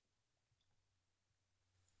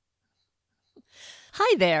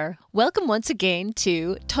Hi there. Welcome once again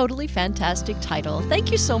to Totally Fantastic Title. Thank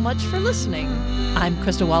you so much for listening. I'm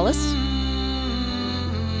Krista Wallace.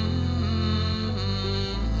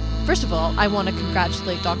 First of all, I want to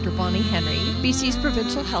congratulate Dr. Bonnie Henry, BC's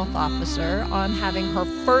Provincial Health Officer, on having her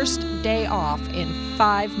first day off in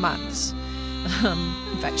 5 months.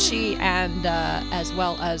 In fact, she and as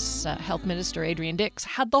well as Health Minister Adrian Dix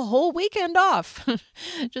had the whole weekend off,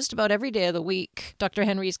 just about every day of the week. Dr.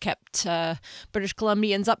 Henry's kept British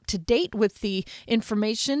Columbians up to date with the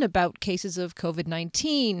information about cases of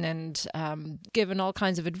COVID-19 and given all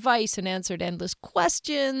kinds of advice and answered endless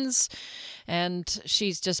questions. And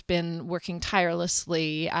she's just been working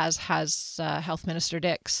tirelessly, as has Health Minister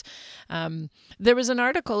Dix. There was an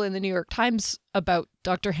article in the New York Times about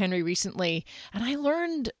Dr. Henry recently, and I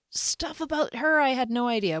learned stuff about her I had no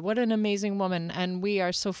idea. What an amazing woman, and we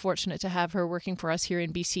are so fortunate to have her working for us here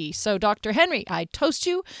in BC. So, Dr. Henry, I toast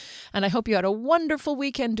you, and I hope you had a wonderful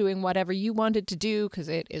weekend doing whatever you wanted to do, because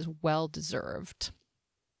it is well-deserved.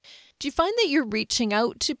 Do you find that you're reaching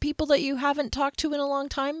out to people that you haven't talked to in a long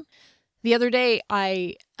time? The other day,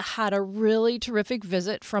 I had a really terrific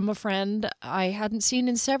visit from a friend I hadn't seen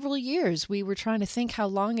in several years. We were trying to think how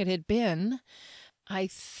long it had been. I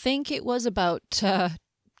think it was about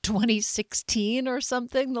 2016 or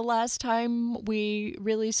something, the last time we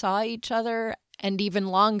really saw each other, and even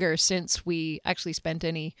longer since we actually spent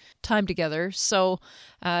any time together. So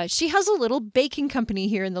she has a little baking company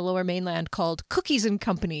here in the Lower Mainland called Cookies and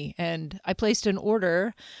Company, and I placed an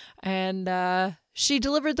order, and she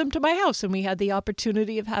delivered them to my house, and we had the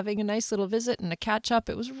opportunity of having a nice little visit and a catch-up.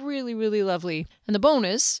 It was really, really lovely. And the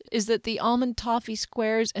bonus is that the almond toffee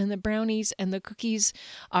squares and the brownies and the cookies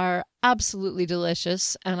are absolutely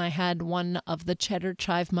delicious, and I had one of the cheddar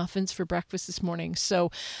chive muffins for breakfast this morning.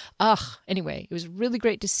 So, anyway, it was really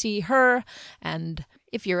great to see her, and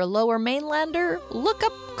if you're a Lower Mainlander, look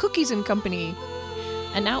up Cookies and Company.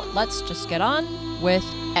 And now let's just get on with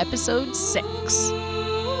episode 6.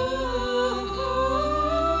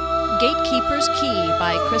 Gatekeeper's Key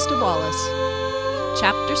by Krista Wallace.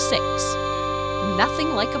 Chapter 6.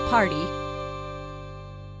 Nothing Like a Party.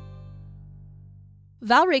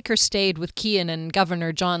 Val Raker stayed with Cian and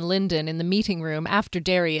Governor John Linden in the meeting room after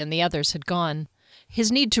Derry and the others had gone.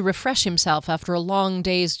 His need to refresh himself after a long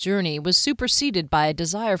day's journey was superseded by a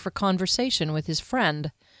desire for conversation with his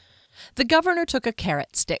friend. The governor took a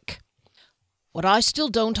carrot stick. "What I still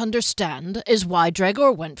don't understand is why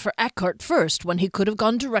Dregor went for Eckhart first when he could have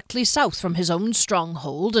gone directly south from his own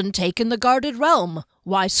stronghold and taken the guarded realm.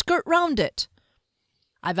 Why skirt round it?"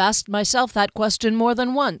 "I've asked myself that question more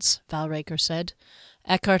than once," Val Raker said.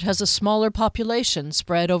 "Eckhart has a smaller population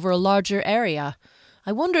spread over a larger area.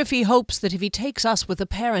 I wonder if he hopes that if he takes us with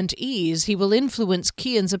apparent ease, he will influence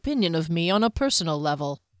Cian's opinion of me on a personal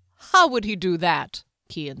level." "How would he do that?"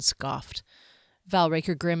 Cian scoffed. Val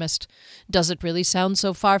Raker grimaced. "Does it really sound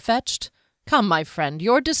so far-fetched? Come, my friend,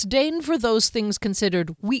 your disdain for those things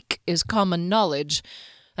considered weak is common knowledge,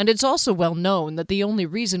 and it's also well known that the only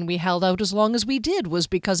reason we held out as long as we did was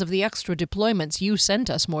because of the extra deployments you sent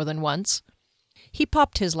us more than once." He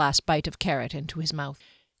popped his last bite of carrot into his mouth.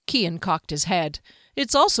 Cian cocked his head.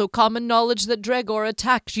 "It's also common knowledge that Dregor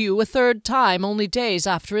attacked you a third time only days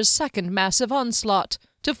after his second massive onslaught.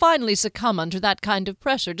 To finally succumb under that kind of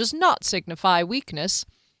pressure does not signify weakness."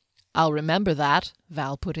 "I'll remember that,"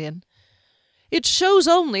 Val put in. "It shows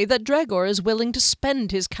only that Dregor is willing to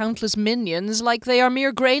spend his countless minions like they are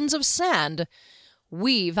mere grains of sand.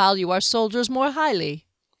 We value our soldiers more highly."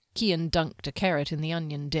 Cian dunked a carrot in the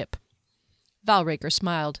onion dip. Val Raker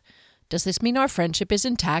smiled. "Does this mean our friendship is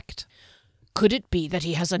intact?" "Could it be that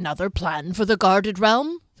he has another plan for the guarded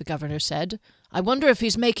realm?" the governor said. "I wonder if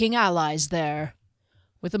he's making allies there."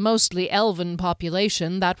 "With a mostly elven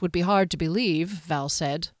population, that would be hard to believe," Val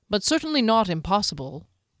said, "but certainly not impossible."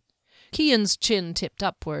 Cian's chin tipped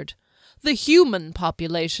upward. "The human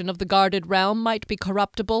population of the guarded realm might be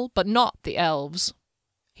corruptible, but not the elves."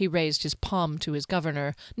 He raised his palm to his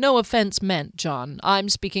governor. "No offence meant, John. I'm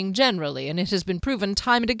speaking generally, and it has been proven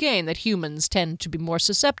time and again that humans tend to be more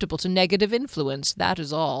susceptible to negative influence, that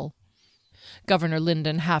is all." Governor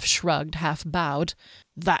Linden half shrugged, half bowed.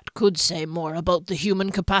 "That could say more about the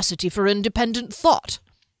human capacity for independent thought."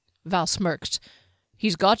 Val smirked.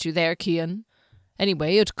 "He's got you there, Cian.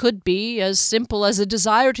 Anyway, it could be as simple as a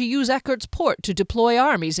desire to use Eckart's Port to deploy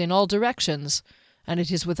armies in all directions. And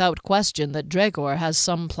it is without question that Dregor has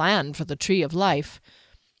some plan for the Tree of Life.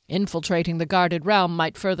 Infiltrating the guarded realm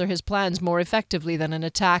might further his plans more effectively than an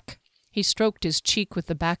attack." He stroked his cheek with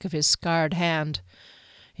the back of his scarred hand.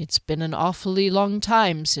 "It's been an awfully long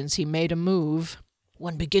time since he made a move."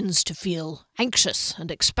 "One begins to feel anxious and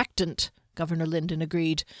expectant," Governor Linden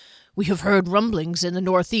agreed. "We have heard rumblings in the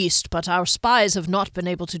northeast, but our spies have not been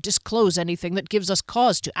able to disclose anything that gives us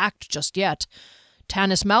cause to act just yet.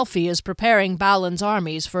 Tanis Malfi is preparing Balin's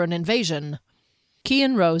armies for an invasion."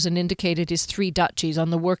 Cian rose and indicated his 3 duchies on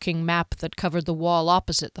the working map that covered the wall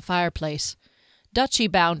opposite the fireplace. Duchy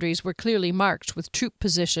boundaries were clearly marked with troop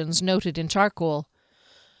positions noted in charcoal.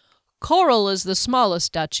 "Coral is the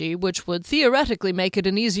smallest duchy, which would theoretically make it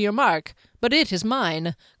an easier mark, but it is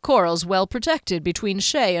mine. Coral's well protected between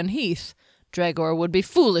Shay and Heath. Dregor would be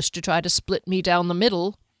foolish to try to split me down the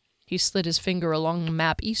middle." He slid his finger along the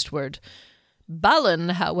map eastward. "Balin,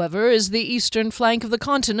 however, is the eastern flank of the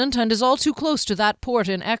continent and is all too close to that port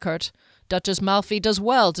in Eckert. Duchess Malfi does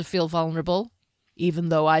well to feel vulnerable." "Even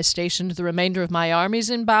though I stationed the remainder of my armies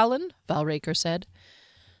in Balin?" Valraker said.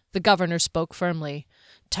 The governor spoke firmly.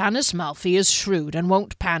 "Tanis Malfi is shrewd and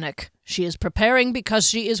won't panic. She is preparing because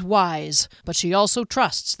she is wise, but she also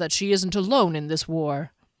trusts that she isn't alone in this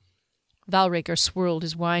war." Valraker swirled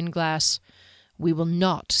his wine glass. "We will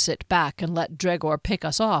not sit back and let Dregor pick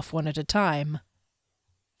us off one at a time."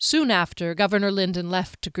 Soon after, Governor Linden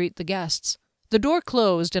left to greet the guests. The door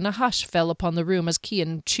closed and a hush fell upon the room as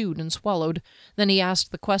Cian chewed and swallowed. Then he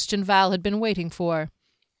asked the question Val had been waiting for.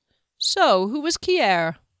 "So, who was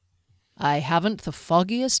Kier?" "I haven't the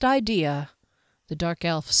foggiest idea." The dark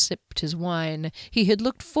elf sipped his wine. He had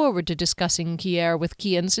looked forward to discussing Kier with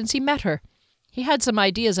Cian since he met her. He had some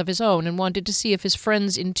ideas of his own and wanted to see if his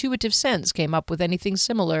friend's intuitive sense came up with anything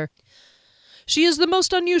similar. "She is the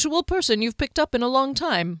most unusual person you've picked up in a long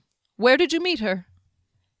time. Where did you meet her?"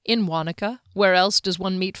 "In Wanaka. Where else does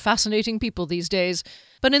one meet fascinating people these days?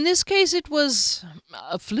 But in this case it was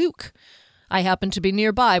a fluke. I happened to be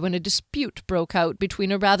nearby when a dispute broke out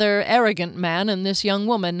between a rather arrogant man and this young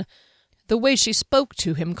woman. The way she spoke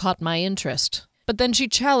to him caught my interest. But then she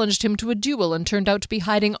challenged him to a duel and turned out to be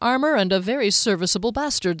hiding armor and a very serviceable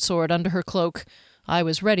bastard sword under her cloak. I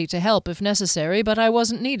was ready to help if necessary, but I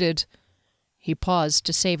wasn't needed." He paused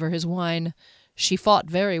to savor his wine. She fought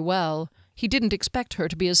very well. He didn't expect her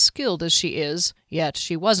to be as skilled as she is, yet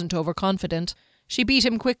she wasn't overconfident. She beat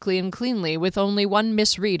him quickly and cleanly, with only one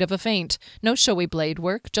misread of a feint. No showy blade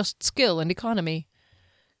work, just skill and economy.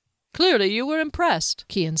 "Clearly you were impressed,"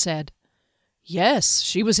 Cian said. "Yes,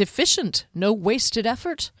 she was efficient. No wasted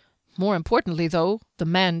effort. More importantly, though, the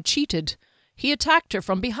man cheated. He attacked her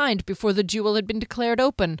from behind before the duel had been declared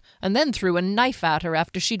open, and then threw a knife at her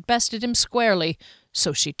after she'd bested him squarely,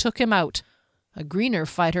 so she took him out. A greener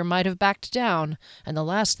fighter might have backed down, and the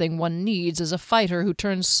last thing one needs is a fighter who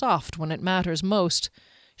turns soft when it matters most.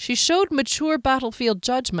 She showed mature battlefield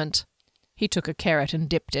judgment." He took a carrot and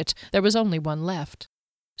dipped it. There was only one left.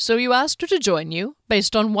 "So you asked her to join you,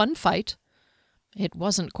 based on one fight?" "It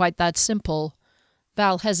wasn't quite that simple."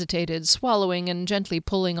 Val hesitated, swallowing and gently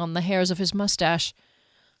pulling on the hairs of his mustache.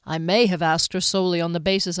 "I may have asked her solely on the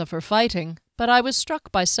basis of her fighting, but I was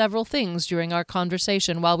struck by several things during our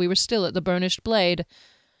conversation while we were still at the Burnished Blade.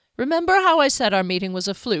 Remember how I said our meeting was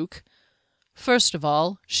a fluke? First of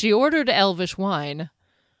all, she ordered elvish wine."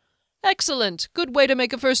 "Excellent! Good way to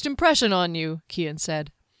make a first impression on you," Cian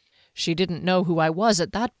said. "She didn't know who I was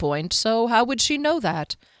at that point, so how would she know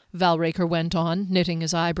that?" Valraker went on, knitting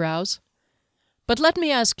his eyebrows. "But let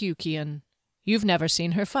me ask you, Cian. You've never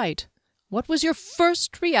seen her fight. What was your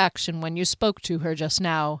first reaction when you spoke to her just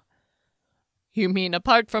now?" "You mean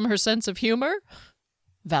apart from her sense of humor?"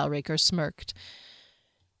 Valraker smirked.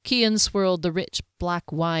 Cian swirled the rich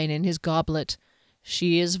black wine in his goblet.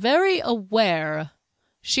 "She is very aware.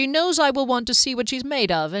 She knows I will want to see what she's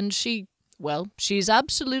made of, and she's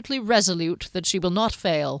absolutely resolute that she will not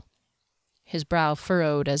fail." His brow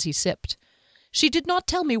furrowed as he sipped. "She did not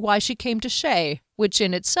tell me why she came to Shay, which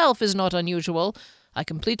in itself is not unusual. I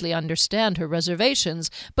completely understand her reservations,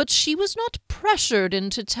 but she was not pressured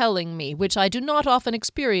into telling me, which I do not often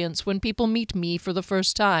experience when people meet me for the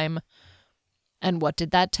first time." "And what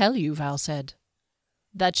did that tell you?" Val said.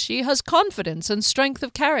 "That she has confidence and strength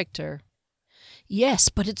of character." "Yes,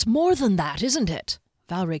 but it's more than that, isn't it?"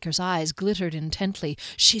 Valraker's eyes glittered intently.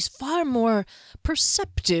 "She's far more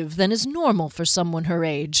perceptive than is normal for someone her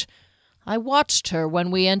age. I watched her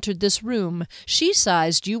when we entered this room. She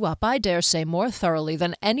sized you up, I dare say, more thoroughly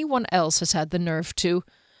than anyone else has had the nerve to.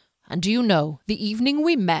 And do you know, the evening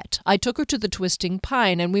we met, I took her to the Twisting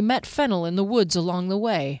Pine, and we met Fennel in the woods along the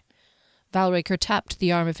way." Valraker tapped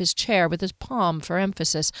the arm of his chair with his palm for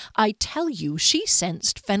emphasis. "I tell you, she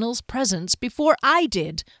sensed Fennel's presence before I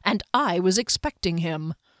did, and I was expecting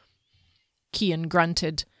him." Cian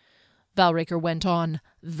grunted. Valraker went on.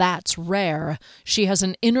 "That's rare. She has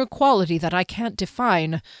an inner quality that I can't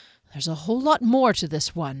define. There's a whole lot more to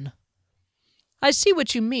this one." "I see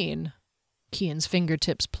what you mean. Kian's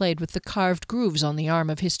fingertips played with the carved grooves on the arm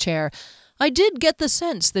of his chair. "I did get the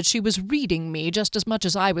sense that she was reading me just as much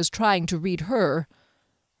as I was trying to read her."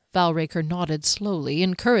 Valraker nodded slowly,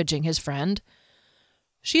 encouraging his friend.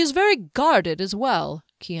 "She is very guarded as well,"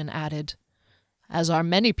 Kian added. "As are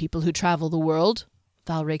many people who travel the world."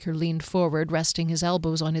 Valraker leaned forward, resting his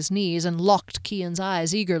elbows on his knees, and locked Kian's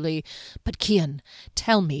eyes eagerly. "But Kian,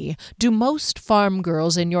 tell me, do most farm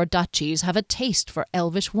girls in your duchies have a taste for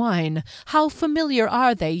elvish wine? How familiar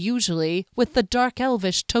are they, usually, with the dark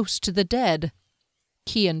elvish toast to the dead?"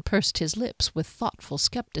 Kian pursed his lips with thoughtful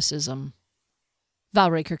skepticism.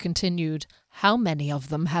 Valraker continued, "How many of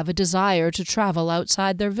them have a desire to travel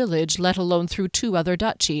outside their village, let alone through 2 other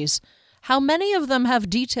duchies? How many of them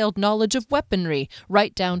have detailed knowledge of weaponry,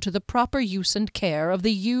 right down to the proper use and care of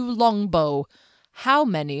the yew longbow? How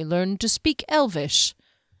many learn to speak Elvish?"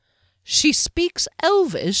 "She speaks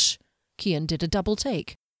Elvish?" Kian did a double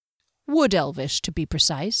take. "Wood Elvish, to be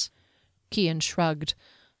precise." Kian shrugged.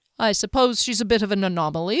 "I suppose she's a bit of an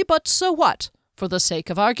anomaly, but so what? For the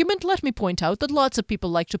sake of argument, let me point out that lots of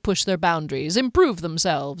people like to push their boundaries, improve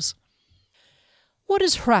themselves." "What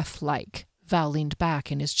is Hreth like?" Val leaned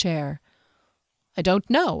back in his chair. "I don't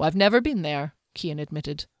know. I've never been there," Kian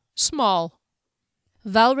admitted. "Small."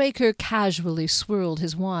 Valraker casually swirled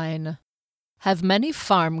his wine. "Have many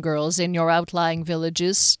farm girls in your outlying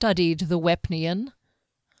villages studied the Wepnian?"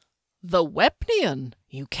 "The Wepnian?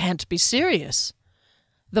 You can't be serious."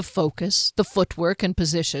 "The focus, the footwork and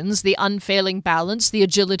positions, the unfailing balance, the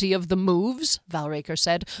agility of the moves," Valraker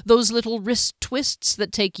said, "those little wrist twists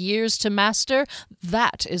that take years to master,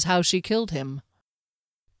 that is how she killed him."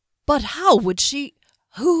 "But how would she...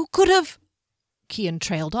 Who could have..." Kian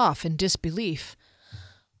trailed off in disbelief.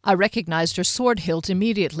 "I recognized her sword hilt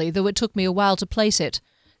immediately, though it took me a while to place it.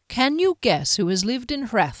 Can you guess who has lived in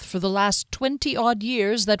Hreth for the last 20-odd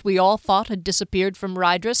years that we all thought had disappeared from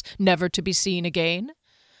Rydris, never to be seen again?"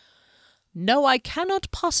 "No, I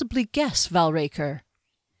cannot possibly guess, Valraker."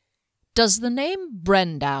 "Does the name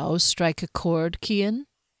Brendau strike a chord, Kian?"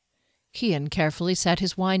 Kian carefully set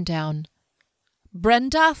his wine down.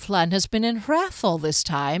 "Brendathlan has been in Hreth all this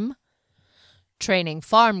time." "Training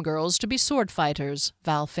farm girls to be sword fighters,"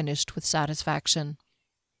 Val finished with satisfaction.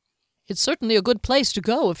 "It's certainly a good place to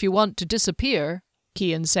go if you want to disappear,"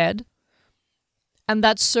 Kian said. "And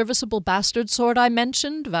that serviceable bastard sword I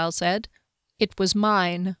mentioned," Val said. "It was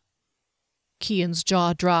mine." Kian's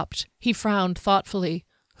jaw dropped. He frowned thoughtfully.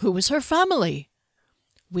 "Who is her family?"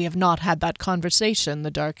 "We have not had that conversation,"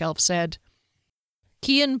 the dark elf said.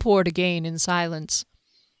 Kian poured again in silence.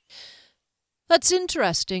 "That's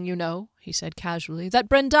interesting, you know," he said casually, "that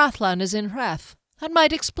Brendathlan is in Hreth. That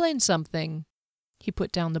might explain something." He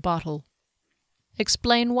put down the bottle.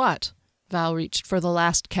 "Explain what?" Val reached for the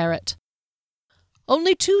last carrot.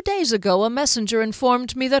 "Only 2 days ago a messenger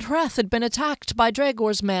informed me that Hreth had been attacked by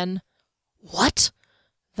Dregor's men." "What?"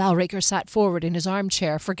 Valraker sat forward in his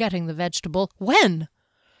armchair, forgetting the vegetable. "When?"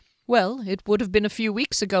 "Well, it would have been a few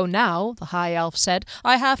weeks ago now," the high elf said.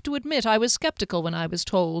 "I have to admit I was skeptical when I was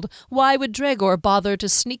told. Why would Dregor bother to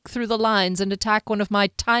sneak through the lines and attack one of my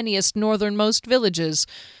tiniest northernmost villages?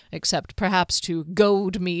 Except perhaps to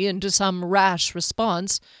goad me into some rash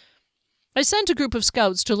response. I sent a group of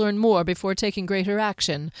scouts to learn more before taking greater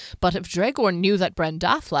action. But if Dregor knew that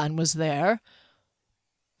Brendathlan was there..."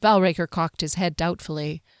 Valraker cocked his head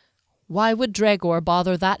doubtfully. "Why would Dregor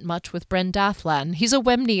bother that much with Brendathlan? He's a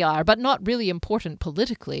Wemniar, but not really important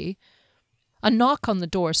politically." A knock on the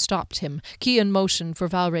door stopped him. Kian motioned for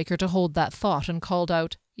Valraker to hold that thought and called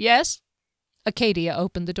out, "Yes?" Acadia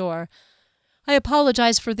opened the door. "I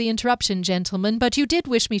apologize for the interruption, gentlemen, but you did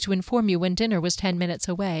wish me to inform you when dinner was 10 minutes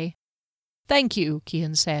away." "Thank you,"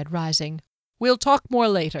 Kian said, rising. "We'll talk more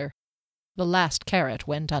later." The last carrot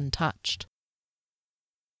went untouched.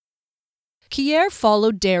 Kier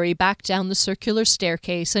followed Derry back down the circular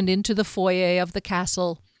staircase and into the foyer of the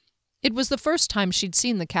castle. It was the first time she'd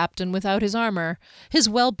seen the captain without his armour. His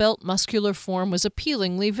well-built muscular form was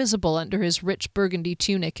appealingly visible under his rich burgundy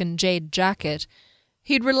tunic and jade jacket.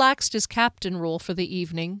 He'd relaxed his captain role for the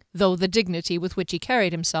evening, though the dignity with which he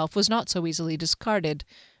carried himself was not so easily discarded.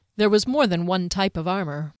 There was more than one type of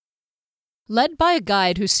armour. Led by a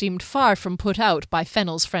guide who seemed far from put out by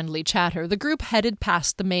Fennel's friendly chatter, the group headed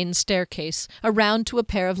past the main staircase, around to a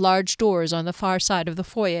pair of large doors on the far side of the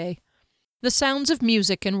foyer. The sounds of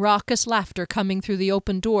music and raucous laughter coming through the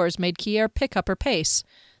open doors made Kier pick up her pace.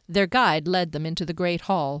 Their guide led them into the great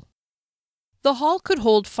hall. The hall could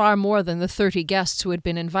hold far more than the 30 guests who had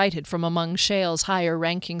been invited from among Shale's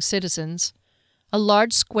higher-ranking citizens. A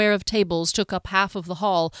large square of tables took up half of the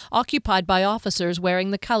hall, occupied by officers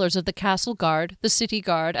wearing the colours of the Castle Guard, the City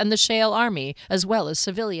Guard, and the Shale Army, as well as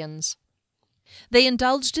civilians. They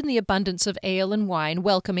indulged in the abundance of ale and wine,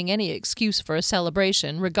 welcoming any excuse for a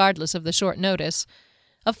celebration, regardless of the short notice.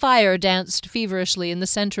 A fire danced feverishly in the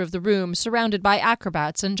centre of the room, surrounded by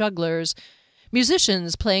acrobats and jugglers.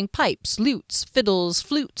 Musicians playing pipes, lutes, fiddles,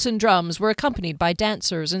 flutes, and drums were accompanied by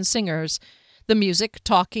dancers and singers. The music,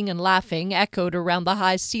 talking and laughing, echoed around the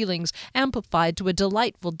high ceilings, amplified to a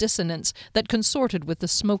delightful dissonance that consorted with the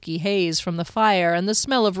smoky haze from the fire and the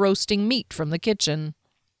smell of roasting meat from the kitchen.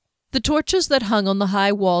 The torches that hung on the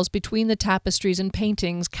high walls between the tapestries and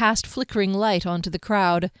paintings cast flickering light onto the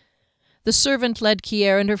crowd. The servant led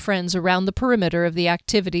Kier and her friends around the perimeter of the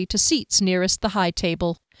activity to seats nearest the high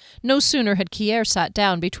table. No sooner had Kier sat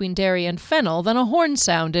down between Derry and Fennel than a horn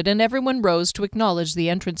sounded and everyone rose to acknowledge the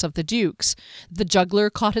entrance of the dukes. The juggler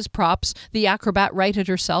caught his props, the acrobat righted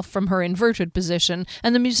herself from her inverted position,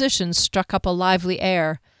 and the musicians struck up a lively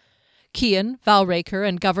air. Cian, Valraker,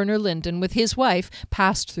 and Governor Linden, with his wife,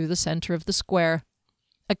 passed through the centre of the square.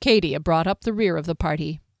 Acadia brought up the rear of the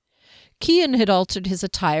party. Cian had altered his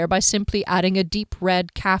attire by simply adding a deep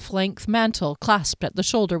red calf-length mantle clasped at the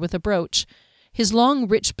shoulder with a brooch. His long,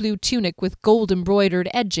 rich blue tunic with gold-embroidered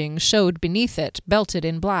edging showed beneath it, belted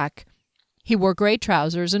in black. He wore grey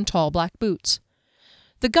trousers and tall black boots.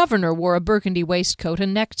 The governor wore a burgundy waistcoat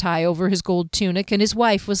and necktie over his gold tunic, and his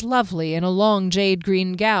wife was lovely in a long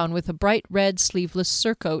jade-green gown with a bright red sleeveless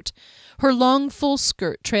surcoat. Her long, full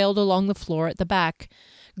skirt trailed along the floor at the back.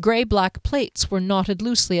 Grey-black plaits were knotted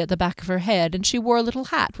loosely at the back of her head, and she wore a little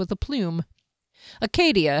hat with a plume.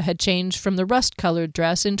 Acadia had changed from the rust-coloured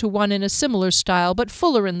dress into one in a similar style, but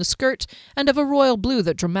fuller in the skirt, and of a royal blue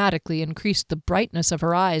that dramatically increased the brightness of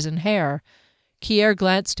her eyes and hair. Kier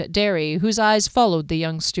glanced at Derry, whose eyes followed the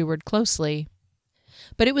young steward closely.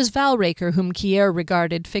 But it was Valraker whom Kier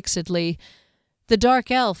regarded fixedly. The dark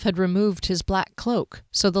elf had removed his black cloak,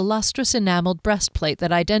 so the lustrous enamelled breastplate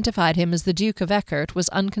that identified him as the Duke of Eckert was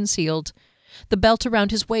unconcealed. The belt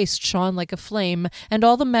around his waist shone like a flame, and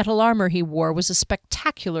all the metal armour he wore was a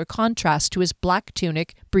spectacular contrast to his black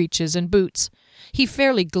tunic, breeches, and boots. He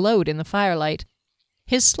fairly glowed in the firelight.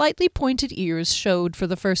 His slightly pointed ears showed for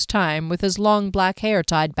the first time, with his long black hair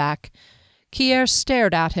tied back. Kier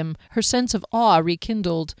stared at him, her sense of awe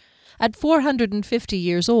rekindled. At 450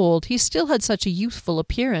 years old, he still had such a youthful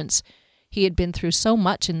appearance. He had been through so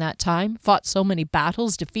much in that time, fought so many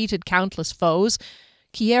battles, defeated countless foes.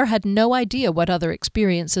 Kier had no idea what other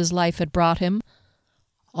experiences life had brought him.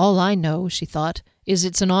 All I know, she thought, is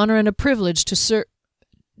it's an honour and a privilege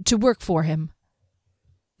to work for him.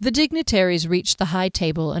 The dignitaries reached the high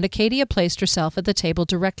table, and Acadia placed herself at the table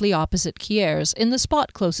directly opposite Kier's, in the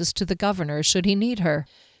spot closest to the governor should he need her.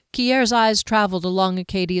 Kier's eyes travelled along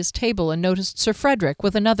Acadia's table and noticed Sir Frederick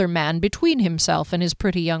with another man between himself and his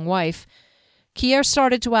pretty young wife. Kier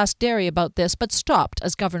started to ask Derry about this, but stopped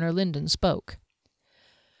as Governor Linden spoke.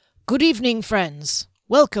 "Good evening, friends.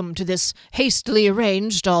 Welcome to this hastily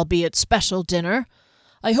arranged, albeit special dinner.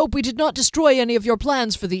 I hope we did not destroy any of your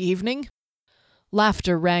plans for the evening."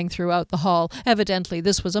 Laughter rang throughout the hall. Evidently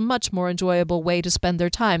this was a much more enjoyable way to spend their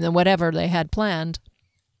time than whatever they had planned.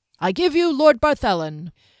 "I give you Lord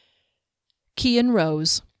Barthelon." Cian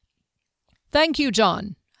rose. "Thank you,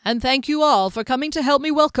 John, and thank you all for coming to help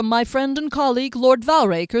me welcome my friend and colleague, Lord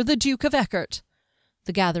Valraker, the Duke of Eckert."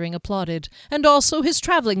 The gathering applauded. "And also his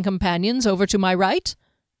travelling companions over to my right."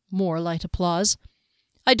 More light applause.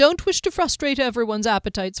 "I don't wish to frustrate everyone's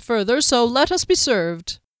appetites further, so let us be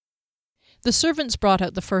served." The servants brought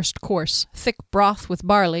out the first course, thick broth with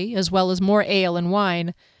barley, as well as more ale and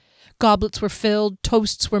wine. Goblets were filled,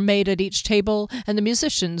 toasts were made at each table, and the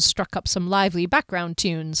musicians struck up some lively background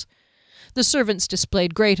tunes. The servants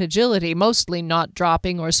displayed great agility, mostly not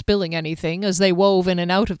dropping or spilling anything, as they wove in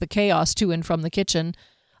and out of the chaos to and from the kitchen.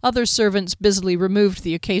 Other servants busily removed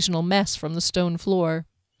the occasional mess from the stone floor.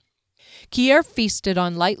 Kier feasted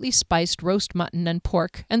on lightly spiced roast mutton and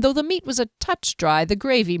pork, and though the meat was a touch dry, the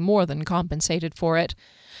gravy more than compensated for it.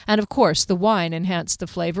 And of course the wine enhanced the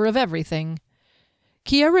flavour of everything.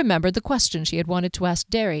 Kier remembered the question she had wanted to ask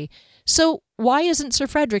Derry. "So why isn't Sir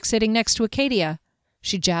Frederick sitting next to Acadia?"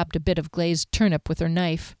 She jabbed a bit of glazed turnip with her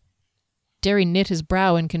knife. Derry knit his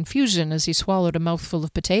brow in confusion as he swallowed a mouthful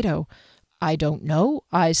of potato. "I don't know.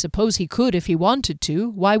 I suppose he could if he wanted to.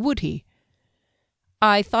 Why would he?"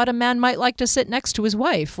 "I thought a man might like to sit next to his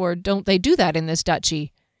wife, or don't they do that in this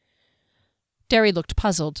duchy?" Derry looked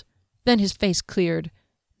puzzled. Then his face cleared.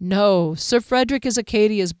 "No, Sir Frederick is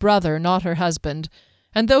Acadia's brother, not her husband,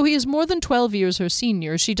 and though he is more than 12 years her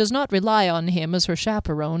senior, she does not rely on him as her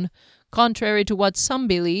chaperone. Contrary to what some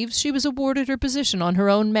believe, she was awarded her position on her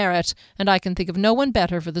own merit, and I can think of no one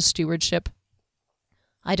better for the stewardship."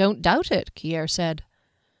 "I don't doubt it," Kier said.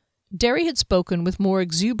 Derry had spoken with more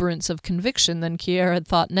exuberance of conviction than Kier had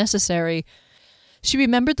thought necessary. She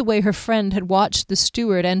remembered the way her friend had watched the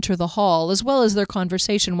steward enter the hall, as well as their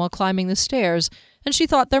conversation while climbing the stairs, and she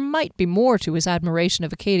thought there might be more to his admiration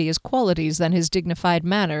of Acadia's qualities than his dignified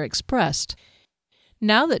manner expressed.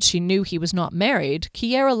 Now that she knew he was not married,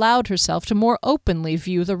 Kier allowed herself to more openly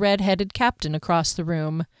view the red-headed captain across the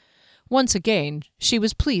room. Once again, she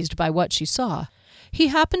was pleased by what she saw. He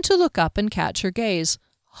happened to look up and catch her gaze.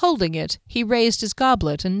 Holding it, he raised his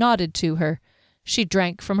goblet and nodded to her. She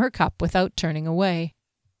drank from her cup without turning away.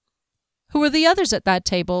 "Who are the others at that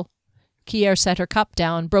table?" Kier set her cup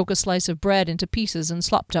down, broke a slice of bread into pieces and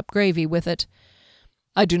slopped up gravy with it.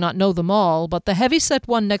 "I do not know them all, but the heavy-set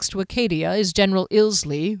one next to Acadia is General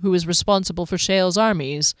Ilsley, who is responsible for Shale's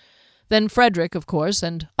armies. Then Frederick, of course,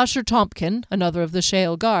 and Usher Tompkin, another of the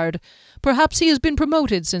Shale Guard. Perhaps he has been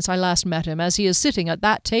promoted since I last met him, as he is sitting at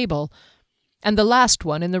that table. And the last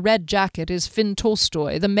one in the red jacket is Finn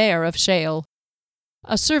Tolstoy, the mayor of Shale."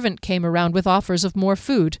 A servant came around with offers of more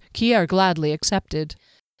food. Kier gladly accepted.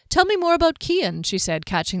 "Tell me more about Kian," she said,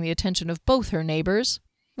 catching the attention of both her neighbours.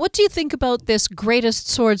 "What do you think about this greatest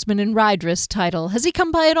swordsman in Rydris title? Has he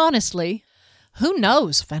come by it honestly?" "Who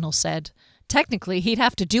knows?" Fennel said. "Technically, he'd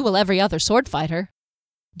have to duel every other sword fighter."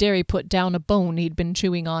 Derry put down a bone he'd been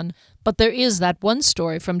chewing on. "But there is that one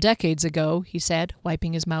story from decades ago," he said,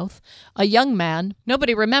 wiping his mouth. "A young man—"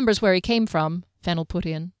 "Nobody remembers where he came from," Fennel put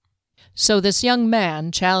in. "So this young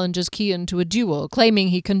man challenges Kian to a duel, claiming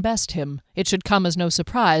he can best him. It should come as no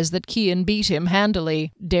surprise that Kian beat him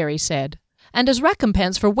handily," Derry said. "And as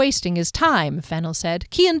recompense for wasting his time," Fennel said,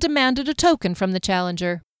 "Kian demanded a token from the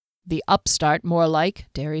challenger." "The upstart, more like,"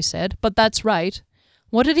 Derry said, "but that's right."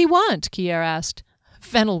 "What did he want?" Kier asked.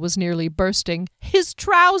 Fennel was nearly bursting. "His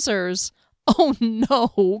trousers!" "Oh,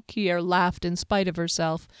 no!" Kier laughed in spite of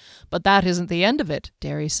herself. "But that isn't the end of it,"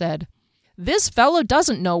 Derry said. "This fellow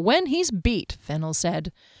doesn't know when he's beat," Fennel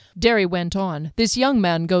said. Derry went on. "This young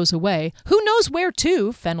man goes away." "Who knows where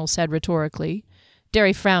to?" Fennel said rhetorically.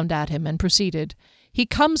 Derry frowned at him and proceeded. "He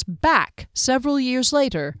comes back several years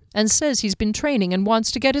later and says he's been training and wants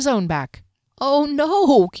to get his own back." "Oh,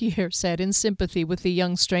 no," Kier said in sympathy with the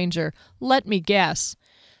young stranger. "Let me guess."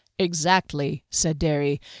 "Exactly," said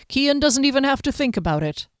Derry. "Kian doesn't even have to think about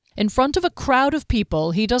it. In front of a crowd of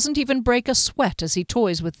people, he doesn't even break a sweat as he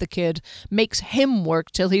toys with the kid, makes him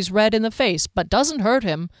work till he's red in the face, but doesn't hurt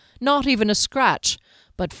him, not even a scratch.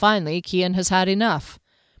 But finally, Kian has had enough."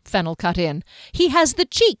 Fennel cut in. "He has the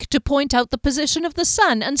cheek to point out the position of the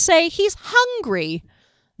sun and say he's hungry."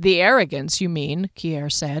 "The arrogance, you mean,"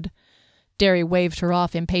 Kier said. Derry waved her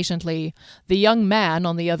off impatiently. "The young man,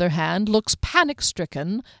 on the other hand, looks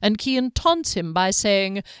panic-stricken, and Kian taunts him by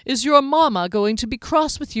saying, 'Is your mamma going to be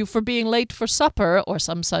cross with you for being late for supper?' or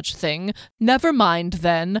some such thing. 'Never mind,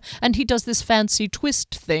 then,' and he does this fancy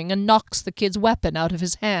twist thing and knocks the kid's weapon out of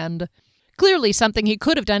his hand." "Clearly something he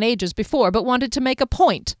could have done ages before, but wanted to make a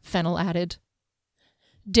point," Fennel added.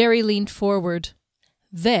 Derry leaned forward.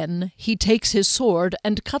 "Then he takes his sword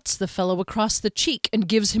and cuts the fellow across the cheek and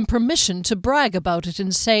gives him permission to brag about it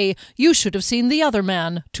and say, 'You should have seen the other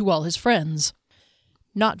man,' to all his friends."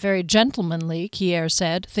 "Not very gentlemanly," Kier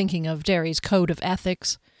said, thinking of Derry's code of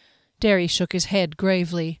ethics. Derry shook his head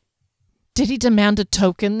gravely. "Did he demand a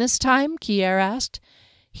token this time?" Kier asked.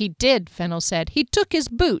 "He did," Fennel said. "He took his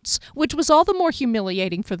boots, which was all the more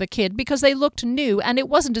humiliating for the kid because they looked new and it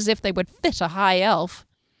wasn't as if they would fit a high elf."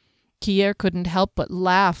 Kier couldn't help but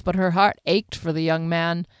laugh, but her heart ached for the young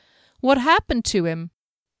man. "What happened to him?"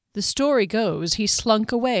 "The story goes he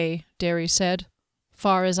slunk away," Derry said.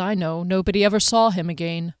 "Far as I know, nobody ever saw him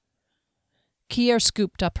again." Kier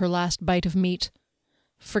scooped up her last bite of meat.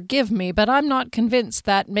 "Forgive me, but I'm not convinced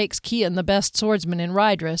that makes Kian the best swordsman in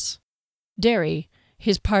Rydris." Derry,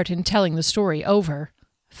 his part in telling the story over,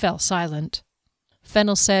 fell silent.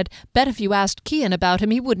 Fennel said, "Bet if you asked Kian about him,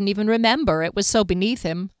 he wouldn't even remember. It was so beneath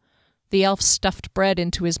him." The elf stuffed bread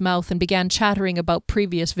into his mouth and began chattering about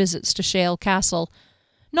previous visits to Shale Castle.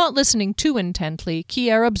 Not listening too intently,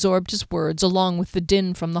 Kier absorbed his words along with the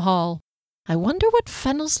din from the hall. "I wonder what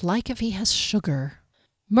Fennel's like if he has sugar."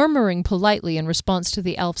 Murmuring politely in response to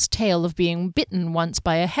the elf's tale of being bitten once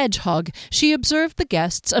by a hedgehog, she observed the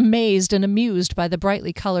guests, amazed and amused by the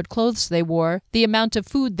brightly coloured clothes they wore, the amount of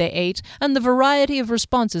food they ate, and the variety of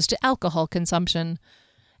responses to alcohol consumption.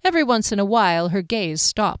 Every once in a while her gaze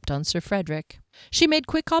stopped on Sir Frederick. She made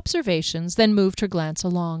quick observations, then moved her glance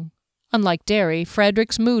along. Unlike Derry,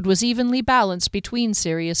 Frederick's mood was evenly balanced between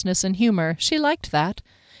seriousness and humour. She liked that.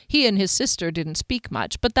 He and his sister didn't speak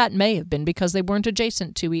much, but that may have been because they weren't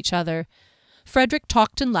adjacent to each other. Frederick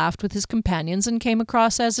talked and laughed with his companions and came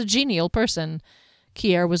across as a genial person.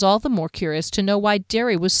 Kier was all the more curious to know why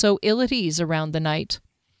Derry was so ill at ease around the night.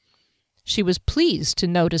 She was pleased to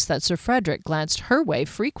notice that Sir Frederick glanced her way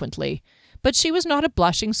frequently, but she was not a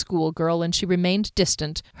blushing schoolgirl, and she remained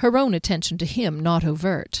distant, her own attention to him not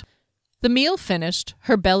overt. The meal finished,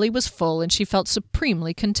 her belly was full, and she felt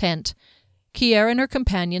supremely content. Kier and her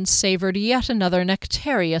companions savoured yet another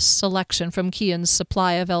nectarious selection from Kian's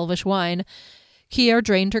supply of elvish wine. Kier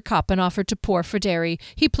drained her cup and offered to pour for Derry.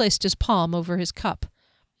 He placed his palm over his cup.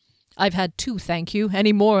 "I've had 2, thank you.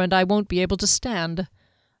 Any more and I won't be able to stand."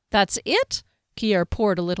 "That's it?" Kier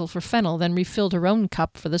poured a little for Fennel, then refilled her own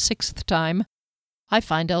cup for the 6th time. "I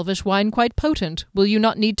find elvish wine quite potent. Will you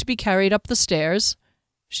not need to be carried up the stairs?"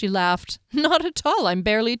 She laughed. "Not at all. I'm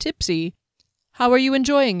barely tipsy." "How are you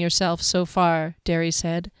enjoying yourself so far?" Derry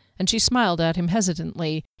said, and she smiled at him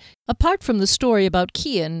hesitantly. Apart from the story about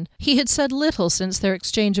Kian, he had said little since their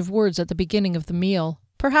exchange of words at the beginning of the meal.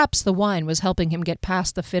 Perhaps the wine was helping him get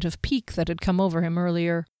past the fit of pique that had come over him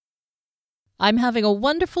earlier. "I'm having a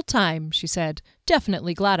wonderful time," she said.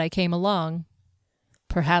 "Definitely glad I came along."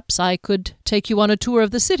 "Perhaps I could take you on a tour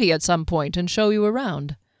of the city at some point and show you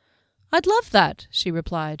around." "I'd love that," she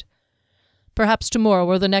replied. "Perhaps tomorrow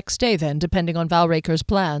or the next day, then, depending on Valraker's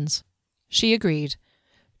plans." She agreed.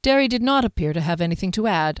 Derry did not appear to have anything to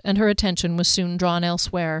add, and her attention was soon drawn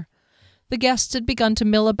elsewhere. The guests had begun to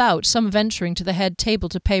mill about, some venturing to the head table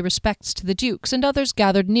to pay respects to the dukes, and others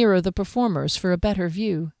gathered nearer the performers for a better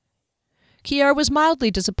view. Kier was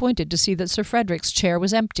mildly disappointed to see that Sir Frederick's chair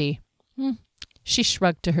was empty. She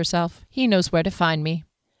shrugged to herself. "He knows where to find me."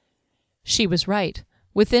 She was right.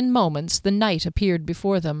 Within moments the knight appeared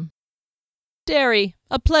before them. "Derry,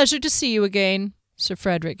 a pleasure to see you again." Sir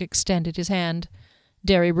Frederick extended his hand.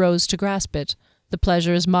 Derry rose to grasp it. "The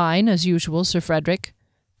pleasure is mine, as usual, Sir Frederick."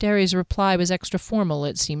 Derry's reply was extra formal,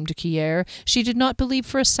 it seemed to Kier. She did not believe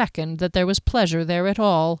for a second that there was pleasure there at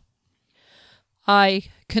all. "I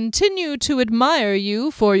continue to admire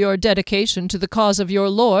you for your dedication to the cause of your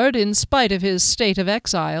lord in spite of his state of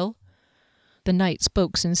exile." The knight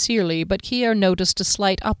spoke sincerely, but Kier noticed a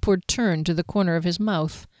slight upward turn to the corner of his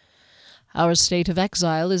mouth. "Our state of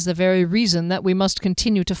exile is the very reason that we must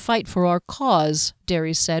continue to fight for our cause,"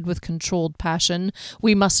 Derry said with controlled passion.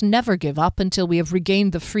 "We must never give up until we have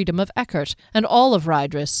regained the freedom of Eckert and all of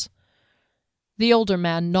Rydris." The older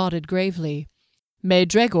man nodded gravely. "May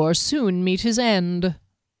Dregor soon meet his end."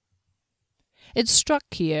 It struck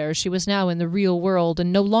Kier she was now in the real world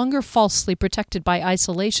and no longer falsely protected by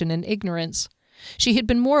isolation and ignorance. She had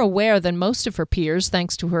been more aware than most of her peers,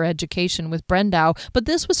 thanks to her education with Brendau, but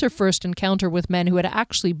this was her first encounter with men who had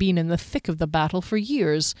actually been in the thick of the battle for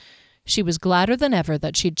years. She was gladder than ever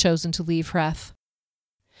that she had chosen to leave Hreth.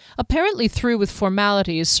 Apparently through with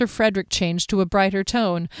formalities, Sir Frederick changed to a brighter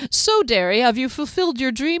tone. "So, Derry, have you fulfilled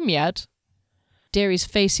your dream yet?" Derry's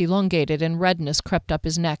face elongated and redness crept up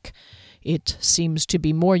his neck. "It seems to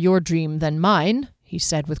be more your dream than mine," he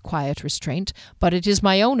said with quiet restraint, "but it is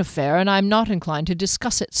my own affair, and I am not inclined to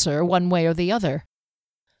discuss it, sir, one way or the other."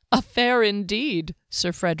 "Affair indeed,"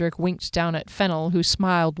 Sir Frederick winked down at Fennel, who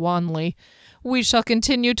smiled wanly. "We shall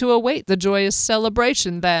continue to await the joyous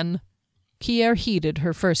celebration, then." Kier heeded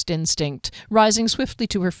her first instinct. Rising swiftly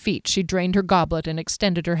to her feet, she drained her goblet and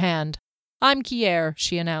extended her hand. "I'm Kier,"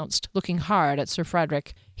 she announced, looking hard at Sir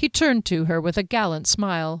Frederick. He turned to her with a gallant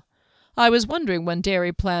smile. "I was wondering when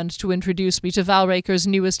Derry planned to introduce me to Valraker's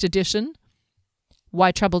newest edition."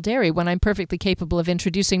 "Why trouble Derry when I'm perfectly capable of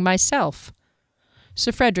introducing myself?"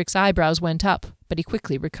 Sir Frederick's eyebrows went up, but he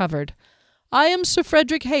quickly recovered. "I am Sir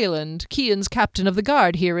Frederick Hayland, Kian's captain of the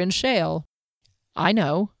guard here in Shale." "I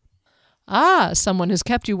know." "Ah, someone has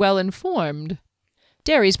kept you well informed."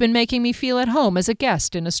 "Derry's been making me feel at home as a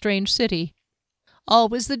guest in a strange city."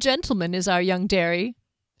 "Always the gentleman is our young Derry.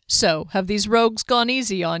 So, have these rogues gone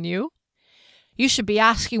easy on you?" "You should be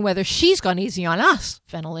asking whether she's gone easy on us,"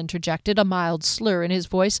 Fennel interjected, a mild slur in his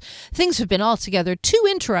voice. "Things have been altogether too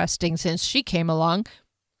interesting since she came along."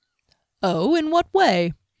 "Oh, in what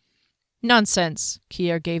way?" "Nonsense,"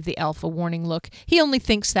 Kier gave the elf a warning look. "He only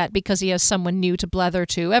thinks that because he has someone new to blether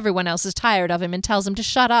to. Everyone else is tired of him and tells him to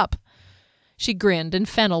shut up." She grinned, and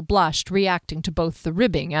Fennel blushed, reacting to both the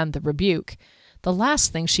ribbing and the rebuke. The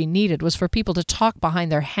last thing she needed was for people to talk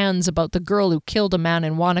behind their hands about the girl who killed a man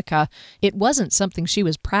in Wanaka. It wasn't something she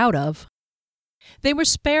was proud of. They were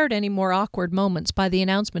spared any more awkward moments by the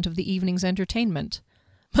announcement of the evening's entertainment.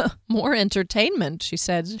 "More entertainment," she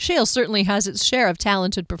said. "Shale certainly has its share of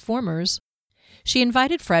talented performers." She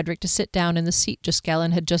invited Frederick to sit down in the seat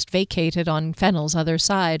Giskellen had just vacated on Fennel's other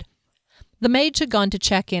side. The mage had gone to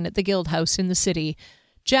check in at the guild house in the city.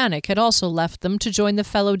 Janik had also left them to join the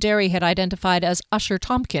fellow Derry had identified as Usher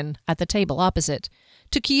Tompkin at the table opposite.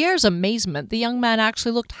 To Kier's amazement, the young man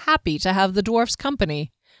actually looked happy to have the dwarf's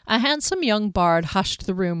company. A handsome young bard hushed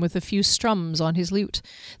the room with a few strums on his lute.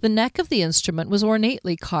 The neck of the instrument was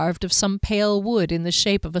ornately carved of some pale wood in the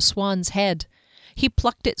shape of a swan's head. He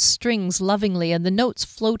plucked its strings lovingly, and the notes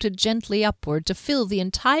floated gently upward to fill the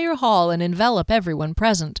entire hall and envelop everyone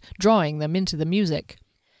present, drawing them into the music.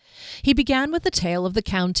 He began with the tale of the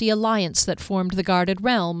county alliance that formed the guarded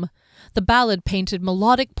realm. The ballad painted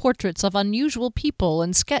melodic portraits of unusual people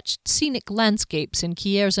and sketched scenic landscapes in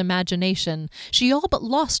Kier's imagination. She all but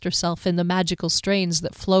lost herself in the magical strains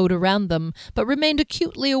that flowed around them, but remained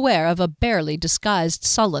acutely aware of a barely disguised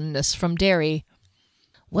sullenness from Derry.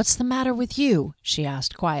 "What's the matter with you?" she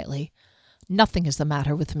asked quietly. "Nothing is the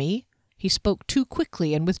matter with me." He spoke too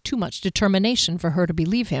quickly and with too much determination for her to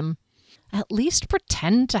believe him. "At least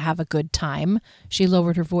pretend to have a good time." She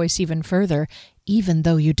lowered her voice even further. "Even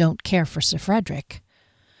though you don't care for Sir Frederick."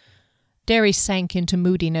 Derry sank into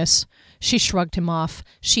moodiness. She shrugged him off.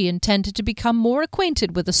 She intended to become more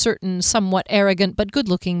acquainted with a certain somewhat arrogant but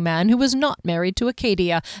good-looking man who was not married to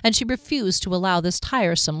Acadia, and she refused to allow this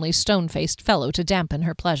tiresomely stone-faced fellow to dampen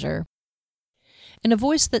her pleasure. In a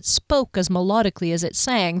voice that spoke as melodically as it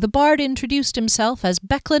sang, the bard introduced himself as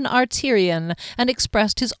Becklin Arterian and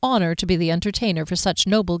expressed his honor to be the entertainer for such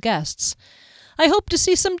noble guests. "I hope to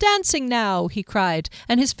see some dancing now," he cried,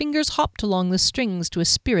 and his fingers hopped along the strings to a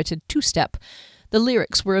spirited two-step. The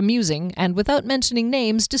lyrics were amusing, and without mentioning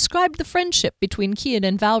names, described the friendship between Cian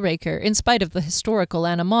and Valraker, in spite of the historical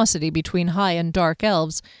animosity between high and dark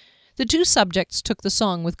elves. The two subjects took the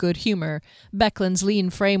song with good humour. Becklin's lean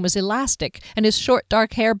frame was elastic, and his short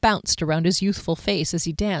dark hair bounced around his youthful face as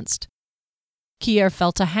he danced. Kier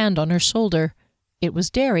felt a hand on her shoulder. It was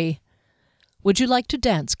Derry. "Would you like to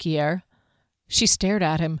dance, Kier?" She stared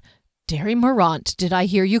at him. "Derry Morant, did I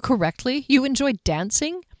hear you correctly? You enjoy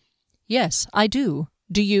dancing?" "Yes, I do.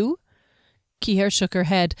 Do you?" Kier shook her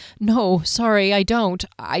head. "No, sorry, I don't.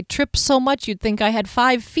 I trip so much you'd think I had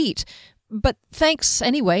 5 feet. But thanks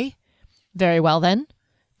anyway." "Very well, then."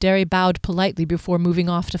 Derry bowed politely before moving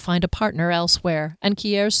off to find a partner elsewhere, and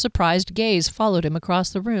Kier's surprised gaze followed him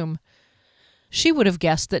across the room. She would have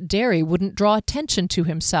guessed that Derry wouldn't draw attention to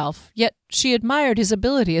himself, yet she admired his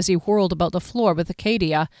ability as he whirled about the floor with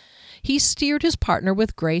Acadia. He steered his partner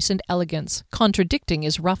with grace and elegance, contradicting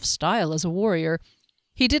his rough style as a warrior.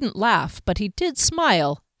 He didn't laugh, but he did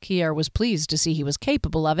smile. Kier was pleased to see he was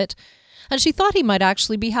capable of it, and she thought he might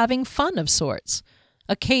actually be having fun of sorts.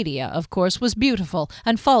 Acadia, of course, was beautiful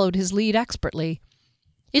and followed his lead expertly.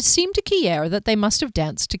 It seemed to Kier that they must have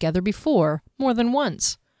danced together before, more than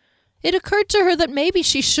once. It occurred to her that maybe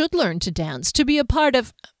she should learn to dance, to be a part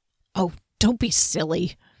of— "Oh, don't be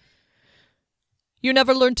silly." "You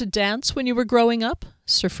never learned to dance when you were growing up?"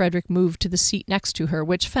 Sir Frederick moved to the seat next to her,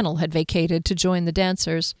 which Fennel had vacated to join the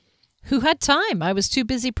dancers. "Who had time? I was too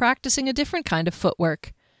busy practicing a different kind of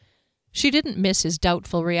footwork." She didn't miss his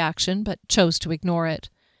doubtful reaction, but chose to ignore it.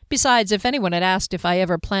 Besides, if anyone had asked if I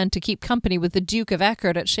ever planned to keep company with the Duke of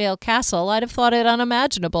Eckert at Shale Castle, I'd have thought it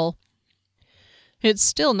unimaginable. "It's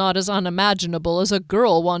still not as unimaginable as a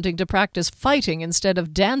girl wanting to practice fighting instead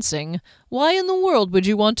of dancing. Why in the world would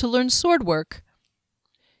you want to learn sword work?"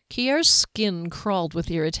 Kier's skin crawled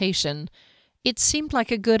with irritation. It seemed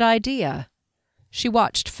like a good idea. She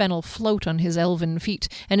watched Fennel float on his elven feet,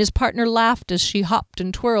 and his partner laughed as she hopped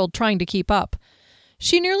and twirled, trying to keep up.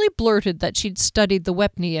 She nearly blurted that she'd studied the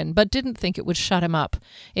Wepnian, but didn't think it would shut him up.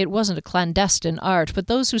 It wasn't a clandestine art, but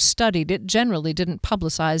those who studied it generally didn't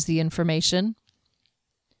publicize the information.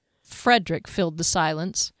 Frederick filled the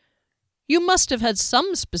silence. "You must have had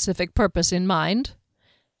some specific purpose in mind."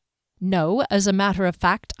 "No, as a matter of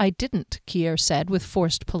fact, I didn't," Kier said with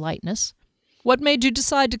forced politeness. "What made you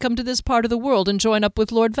decide to come to this part of the world and join up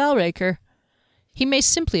with Lord Valraker?" He may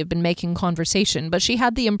simply have been making conversation, but she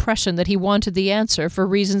had the impression that he wanted the answer for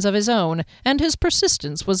reasons of his own, and his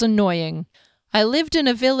persistence was annoying. "I lived in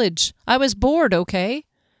a village. I was bored, okay?"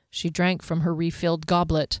 She drank from her refilled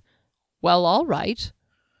goblet. "Well, all right."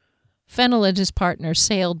 Fennel and his partner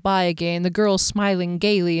sailed by again, the girl smiling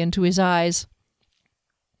gaily into his eyes.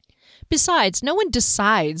 "Besides, no one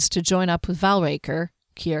decides to join up with Valraker,"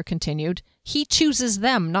 Kier continued. "He chooses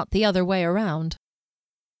them, not the other way around."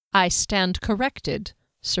 "I stand corrected."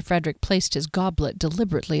 Sir Frederick placed his goblet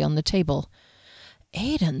deliberately on the table.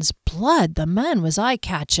 Aiden's blood! The man was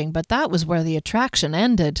eye-catching, but that was where the attraction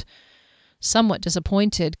ended. Somewhat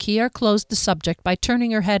disappointed, Kier closed the subject by turning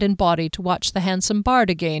her head and body to watch the handsome bard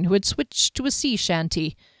again, who had switched to a sea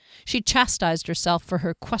shanty. She chastised herself for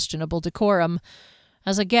her questionable decorum.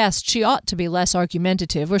 As a guest, she ought to be less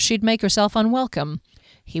argumentative, or she'd make herself unwelcome.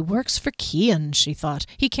 He works for Cian, she thought.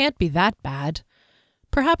 He can't be that bad.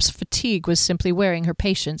 Perhaps fatigue was simply wearing her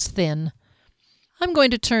patience thin. I'm going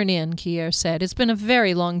to turn in, Kier said. It's been a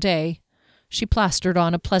very long day. She plastered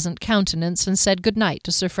on a pleasant countenance and said good night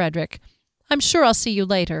to Sir Frederick. I'm sure I'll see you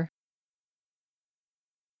later.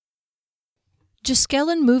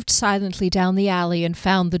 Giskelin moved silently down the alley and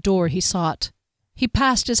found the door he sought. He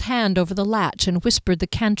passed his hand over the latch and whispered the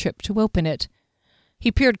cantrip to open it.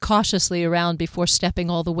 He peered cautiously around before stepping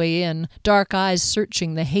all the way in, dark eyes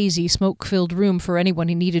searching the hazy, smoke-filled room for anyone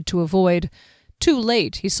he needed to avoid. Too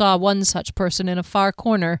late, he saw one such person in a far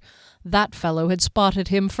corner. That fellow had spotted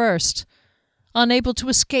him first. Unable to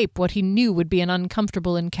escape what he knew would be an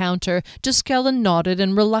uncomfortable encounter, Giskelin nodded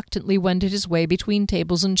and reluctantly wended his way between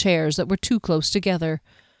tables and chairs that were too close together.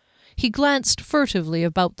 He glanced furtively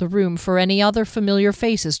about the room for any other familiar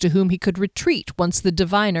faces to whom he could retreat once the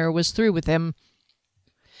diviner was through with him.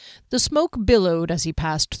 The smoke billowed as he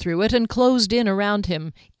passed through it and closed in around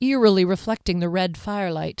him, eerily reflecting the red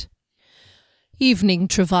firelight. "Evening,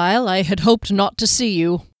 Travail. I had hoped not to see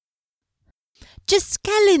you."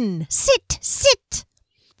 "Giskelin, sit!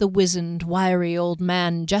 The wizened, wiry old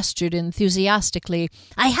man gestured enthusiastically.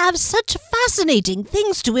 "I have such fascinating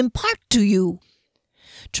things to impart to you."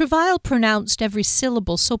 Travail pronounced every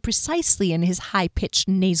syllable so precisely in his high-pitched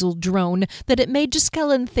nasal drone that it made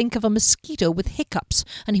Giskelin think of a mosquito with hiccups,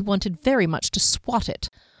 and he wanted very much to swat it.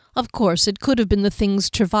 Of course, it could have been the things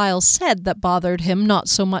Travail said that bothered him, not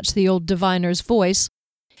so much the old diviner's voice.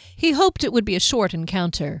 He hoped it would be a short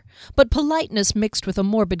encounter, but politeness mixed with a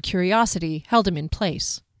morbid curiosity held him in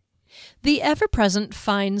place. The ever-present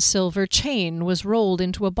fine silver chain was rolled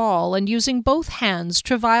into a ball, and using both hands,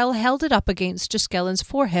 Travail held it up against Giskelin's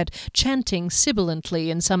forehead, chanting sibilantly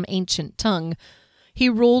in some ancient tongue. He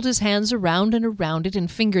rolled his hands around and around it and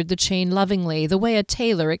fingered the chain lovingly, the way a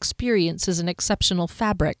tailor experiences an exceptional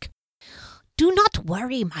fabric. "Do not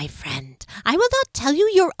worry, my friend. I will not tell you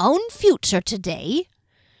your own future today."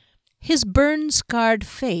 His burn-scarred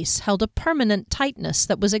face held a permanent tightness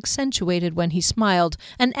that was accentuated when he smiled,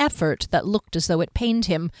 an effort that looked as though it pained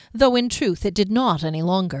him, though in truth it did not any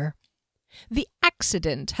longer. The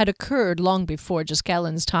accident had occurred long before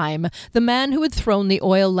Giskelin's time. The man who had thrown the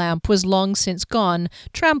oil lamp was long since gone,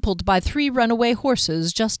 trampled by 3 runaway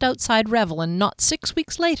horses just outside Revelin not 6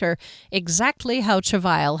 weeks later, exactly how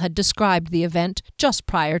Travail had described the event just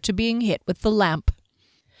prior to being hit with the lamp.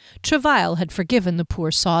 Travail had forgiven the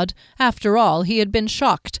poor sod. After all, he had been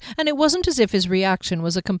shocked, and it wasn't as if his reaction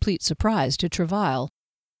was a complete surprise to Travail.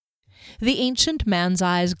 The ancient man's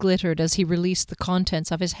eyes glittered as he released the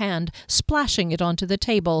contents of his hand, splashing it onto the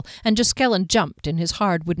table, and Giskelin jumped in his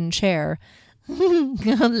hard wooden chair. "A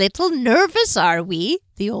little nervous, are we?"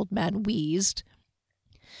 the old man wheezed.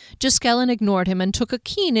 Giskelin ignored him and took a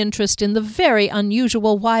keen interest in the very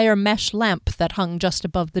unusual wire mesh lamp that hung just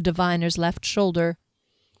above the diviner's left shoulder.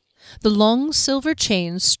 The long silver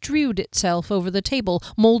chain strewed itself over the table,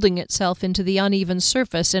 moulding itself into the uneven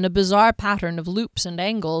surface in a bizarre pattern of loops and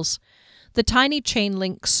angles. The tiny chain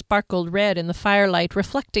links sparkled red in the firelight,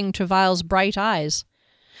 reflecting Travail's bright eyes.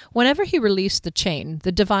 Whenever he released the chain,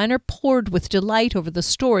 the diviner pored with delight over the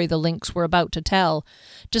story the links were about to tell.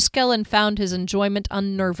 Giskelin found his enjoyment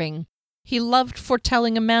unnerving. He loved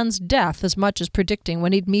foretelling a man's death as much as predicting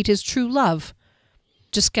when he'd meet his true love.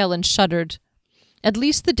 Giskelin shuddered. At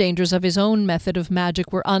least the dangers of his own method of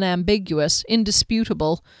magic were unambiguous,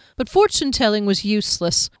 indisputable. But fortune-telling was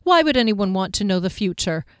useless. Why would anyone want to know the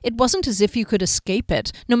future? It wasn't as if you could escape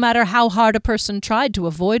it. No matter how hard a person tried to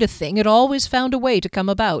avoid a thing, it always found a way to come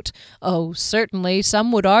about. Oh, certainly,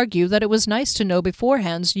 some would argue that it was nice to know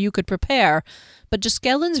beforehand so you could prepare. But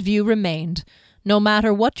Giskelin's view remained. No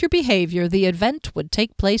matter what your behavior, the event would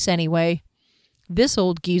take place anyway. This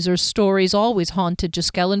old geezer's stories always haunted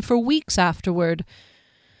Giskelin for weeks afterward.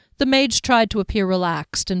 The mage tried to appear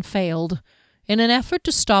relaxed and failed. In an effort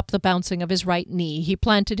to stop the bouncing of his right knee, he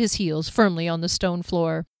planted his heels firmly on the stone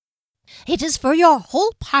floor. "It is for your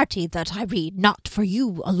whole party that I read, not for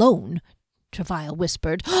you alone," Travail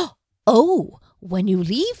whispered. "Oh, when you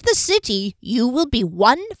leave the city, you will be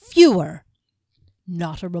 1 fewer."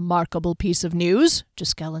 "Not a remarkable piece of news,"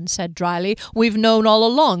 Giskelin said dryly. "We've known all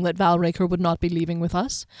along that Valraker would not be leaving with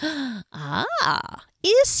us." "Ah,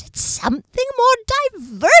 is it something more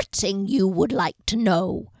diverting you would like to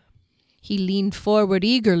know?" He leaned forward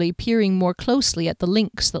eagerly, peering more closely at the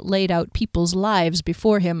links that laid out people's lives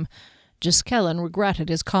before him. Giskelin regretted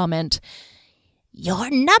his comment. Your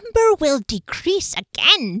number will decrease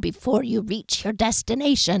again before you reach your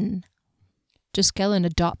destination. Giskellen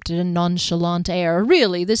adopted a nonchalant air.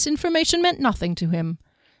 Really, this information meant nothing to him.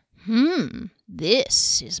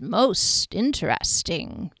 This is most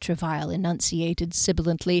interesting, Travail enunciated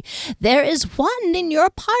sibilantly. There is one in your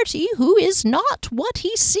party who is not what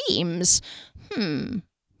he seems.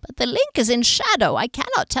 But the link is in shadow. I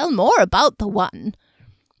cannot tell more about the one.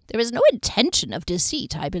 There is no intention of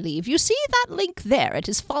deceit, I believe. You see that link there? It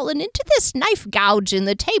has fallen into this knife gouge in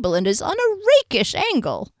the table and is on a rakish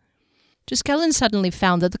angle. Giskellen suddenly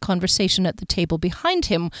found that the conversation at the table behind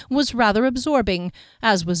him was rather absorbing,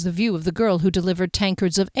 as was the view of the girl who delivered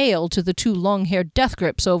tankards of ale to the two long-haired death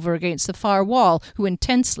grips over against the far wall, who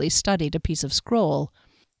intensely studied a piece of scroll.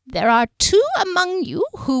 There are two among you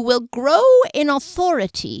who will grow in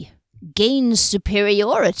authority, gain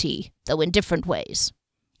superiority, though in different ways.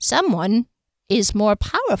 Someone is more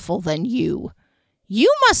powerful than you.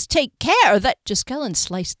 You must take care that— Giskellen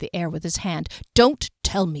sliced the air with his hand. Don't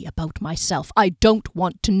tell me about myself. I don't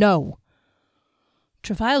want to know.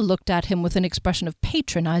 Travail looked at him with an expression of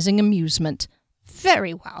patronizing amusement.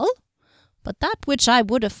 Very well, but that which I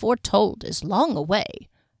would have foretold is long away.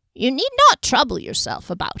 You need not trouble yourself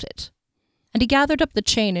about it. And he gathered up the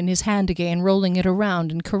chain in his hand again, rolling it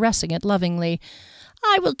around and caressing it lovingly.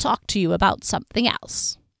 I will talk to you about something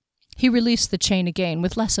else. He released the chain again,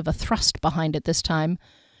 with less of a thrust behind it this time.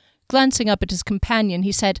 Glancing up at his companion,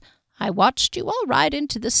 he said, I watched you all ride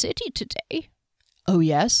into the city today. Oh,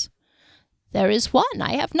 yes? There is one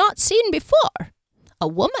I have not seen before. A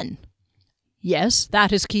woman. Yes,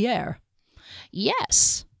 that is Kier.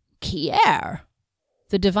 Yes, Kier.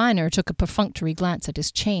 The diviner took a perfunctory glance at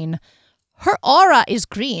his chain. Her aura is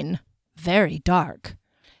green. Very dark.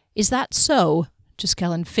 Is that so?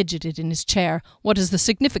 Giskellen fidgeted in his chair. What is the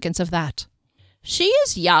significance of that? She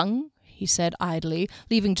is young, he said idly,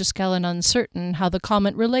 leaving Giskellen uncertain how the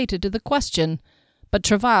comment related to the question. But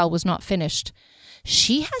Travail was not finished.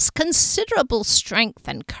 She has considerable strength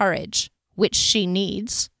and courage, which she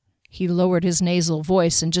needs. He lowered his nasal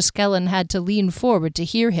voice, and Giskellen had to lean forward to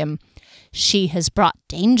hear him. She has brought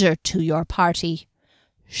danger to your party.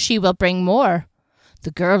 She will bring more. The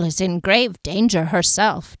girl is in grave danger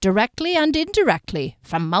herself, directly and indirectly,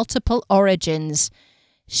 from multiple origins.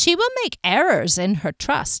 She will make errors in her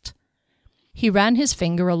trust. He ran his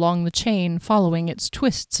finger along the chain, following its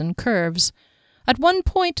twists and curves. At one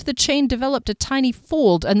point, the chain developed a tiny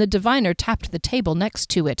fold, and the diviner tapped the table next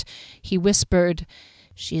to it. He whispered,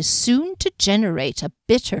 She is soon to generate a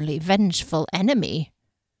bitterly vengeful enemy.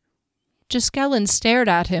 Giskellen stared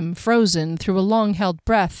at him, frozen, through a long-held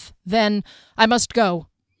breath. Then, I must go.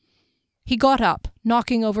 He got up,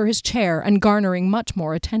 knocking over his chair and garnering much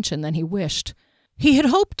more attention than he wished. He had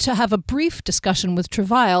hoped to have a brief discussion with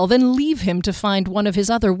Travail, then leave him to find one of his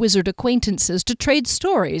other wizard acquaintances to trade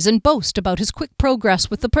stories and boast about his quick progress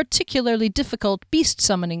with the particularly difficult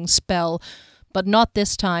beast-summoning spell. But not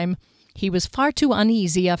this time. He was far too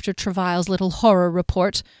uneasy after Travail's little horror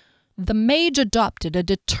report. The mage adopted a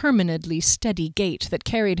determinedly steady gait that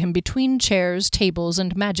carried him between chairs, tables,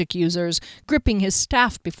 and magic users, gripping his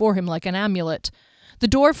staff before him like an amulet. The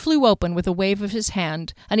door flew open with a wave of his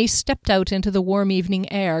hand, and he stepped out into the warm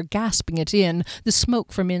evening air, gasping it in, the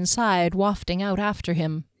smoke from inside wafting out after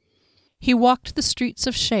him. He walked the streets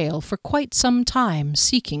of Shale for quite some time,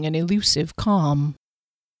 seeking an elusive calm.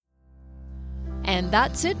 And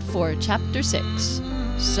that's it for Chapter 6.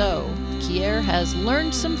 So, Kier has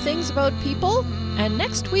learned some things about people, and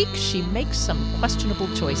next week she makes some questionable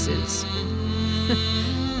choices.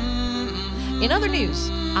 In other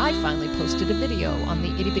news, I finally posted a video on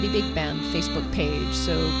the Itty Bitty Big Band Facebook page.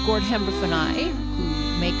 So Gord Hembriff and I,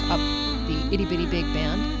 who make up the Itty Bitty Big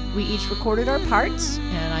Band, we each recorded our parts,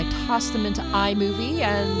 and I tossed them into iMovie,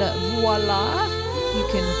 and voila! You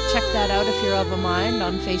can check that out if you're of a mind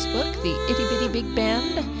on Facebook, the Itty Bitty Big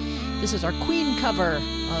Band. This is our Queen cover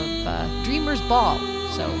of Dreamer's Ball,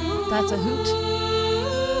 so that's a hoot.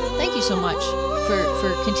 Thank you so much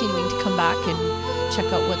for continuing to come back and check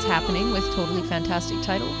out what's happening with Totally Fantastic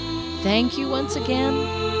Title. Thank you once again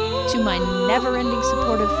to my never-ending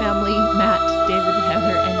supportive family, Matt, David,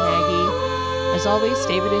 Heather, and Maggie. As always,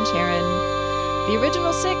 David and Sharon, the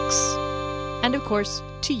original 6, and of course,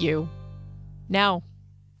 to you. Now,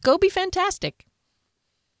 go be fantastic.